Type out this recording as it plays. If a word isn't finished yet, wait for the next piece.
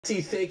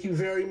Thank you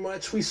very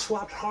much. We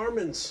swapped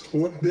Harmons.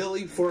 One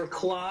Billy for a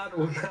Claude.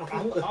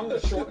 I'm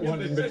the short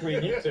one in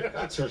between you two,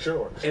 that's for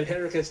sure. And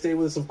Henrik has stayed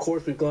with us, of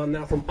course. We've gone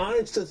now from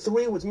irons to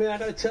 3-woods. Man, I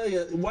got to tell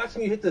you,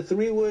 watching you hit the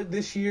 3-wood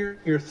this year,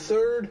 you're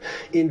third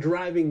in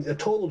driving,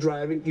 total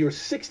driving. You're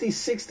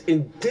 66th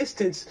in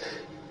distance.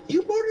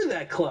 You murdered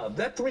that club,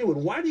 that 3-wood.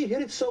 Why do you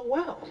hit it so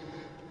well?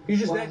 You're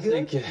just that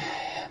good?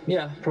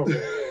 Yeah, probably.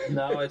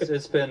 No,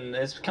 it's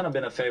kind of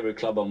been a favorite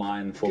club of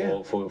mine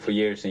for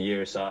years and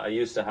years. I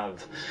used to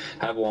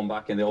have one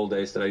back in the old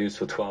days that I used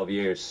for 12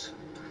 years,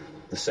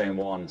 the same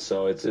one.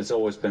 So it's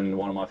always been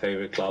one of my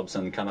favorite clubs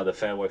and kind of the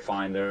fairway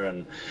finder.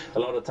 And a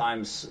lot of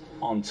times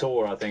on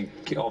tour, I think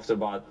after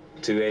about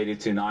 280,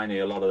 290,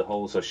 a lot of the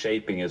holes are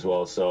shaping as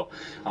well. So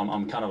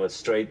I'm kind of a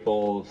straight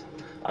ball.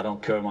 I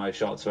don't curve my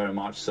shots very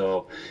much.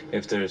 So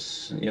if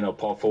there's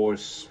par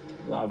fours,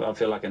 I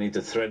feel like I need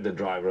to thread the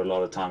driver a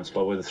lot of times,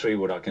 but with a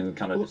 3-wood I can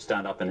kind of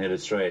stand up and hit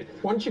it straight.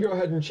 Why don't you go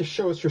ahead and just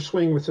show us your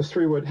swing with the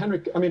 3-wood,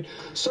 Henrik? I mean,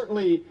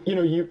 certainly,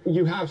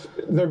 you have.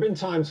 There have been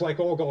times, like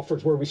all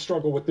golfers, where we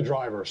struggle with the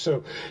driver.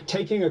 So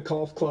taking a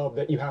golf club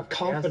that you have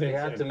confidence in. You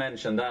have to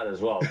mention that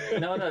as well.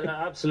 No,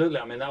 absolutely.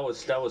 I mean, that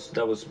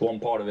was one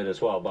part of it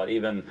as well. But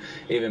even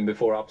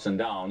before ups and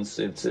downs,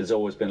 it's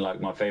always been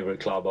like my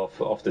favorite club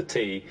off the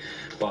tee.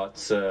 But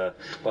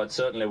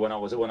certainly when I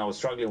was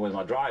struggling with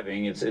my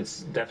driving,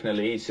 it's definitely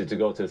easier to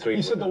go to a 3-wood.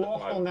 You said the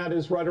loft on that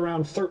is right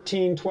around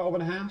 13, 12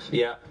 and a half?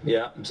 Yeah.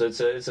 So it's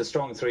a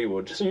strong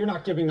 3-wood. So you're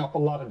not giving up a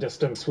lot of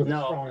distance with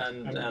strong.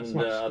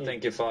 No, I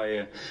think if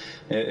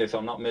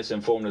I'm not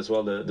misinformed as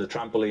well, the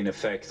trampoline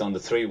effect on the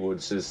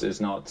 3-woods is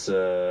not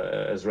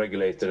as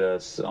regulated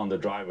as on the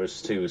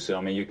drivers too. So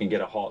I mean, you can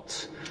get a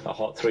hot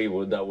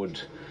 3-wood that would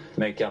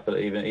make up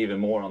even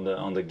more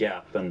on the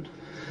gap. And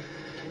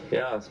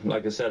yeah,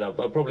 like I said, I'll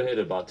probably hit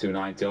about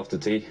 290 off the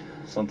tee,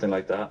 something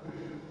like that.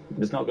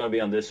 It's not going to be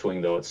on this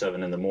swing, though, at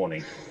 7 in the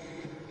morning.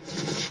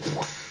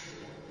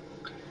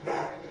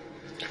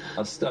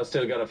 I've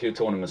still got a few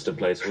tournaments to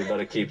play, so we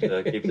better keep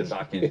the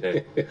back in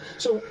shape.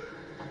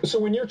 So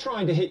when you're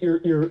trying to hit your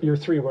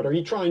 3-wood, are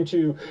you trying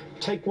to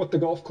take what the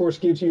golf course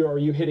gives you, or are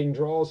you hitting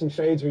draws and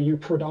fades, or are you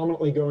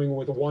predominantly going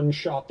with one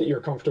shot that you're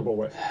comfortable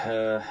with?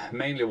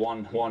 Mainly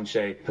one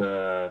shape,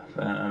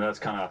 and that's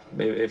kind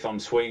of, if I'm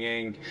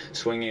swinging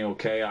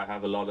okay, I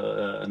have a lot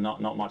of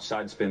not much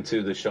side spin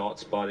to the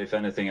shots, but if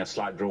anything, a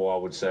slight draw,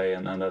 I would say,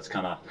 and that's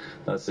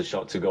the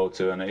shot to go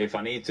to. And if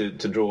I need to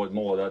draw it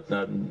more,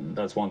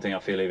 that's one thing I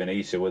feel even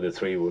easier with the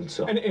 3-wood.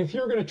 So. And if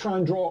you're going to try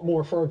and draw it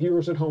more for our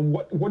viewers at home,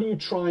 what are you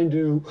trying to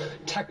do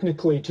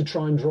technically to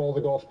try and draw the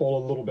golf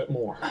ball a little bit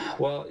more?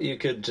 Well, you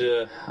could,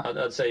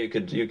 I'd say you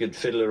could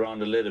fiddle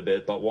around a little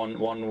bit, but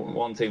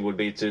one thing would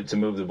be to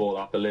move the ball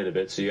up a little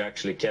bit, so you're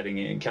actually catching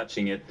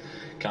it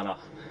kind of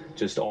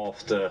just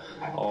after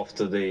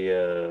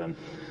the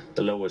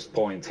lowest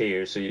point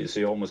here, so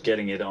you're almost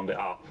getting it on the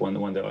up or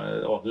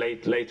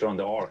later on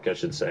the arc, I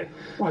should say.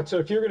 Right. So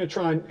if you're going to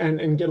try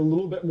and get a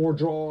little bit more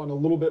draw and a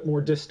little bit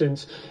more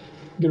distance,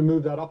 going to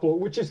move that up a little,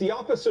 which is the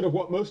opposite of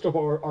what most of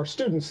our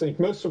students think.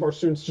 Most of our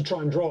students, to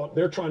try and draw it,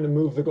 they're trying to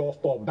move the golf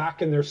ball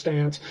back in their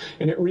stance,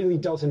 and it really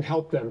doesn't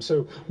help them.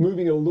 So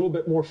moving it a little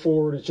bit more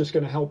forward is just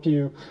going to help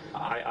you.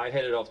 I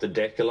hit it off the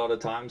deck a lot of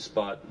times,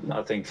 but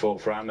I think for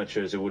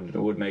amateurs it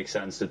would make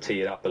sense to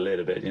tee it up a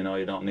little bit. You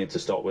don't need to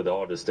start with the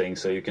hardest thing,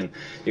 so you can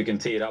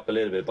tee it up a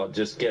little bit, but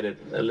just get it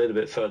a little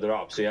bit further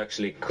up, so you're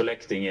actually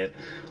collecting it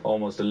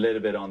almost a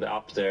little bit on the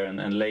up there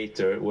and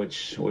later,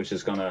 which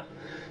is going to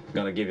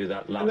give you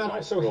that. And that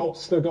also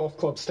helps the golf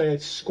club stay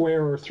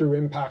squarer through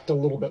impact a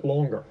little bit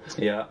longer.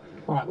 Yeah.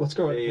 All right, let's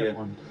go ahead and hit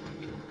one.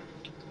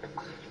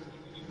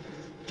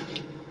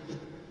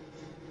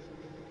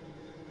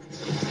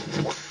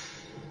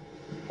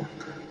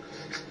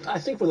 I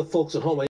think for the folks at home,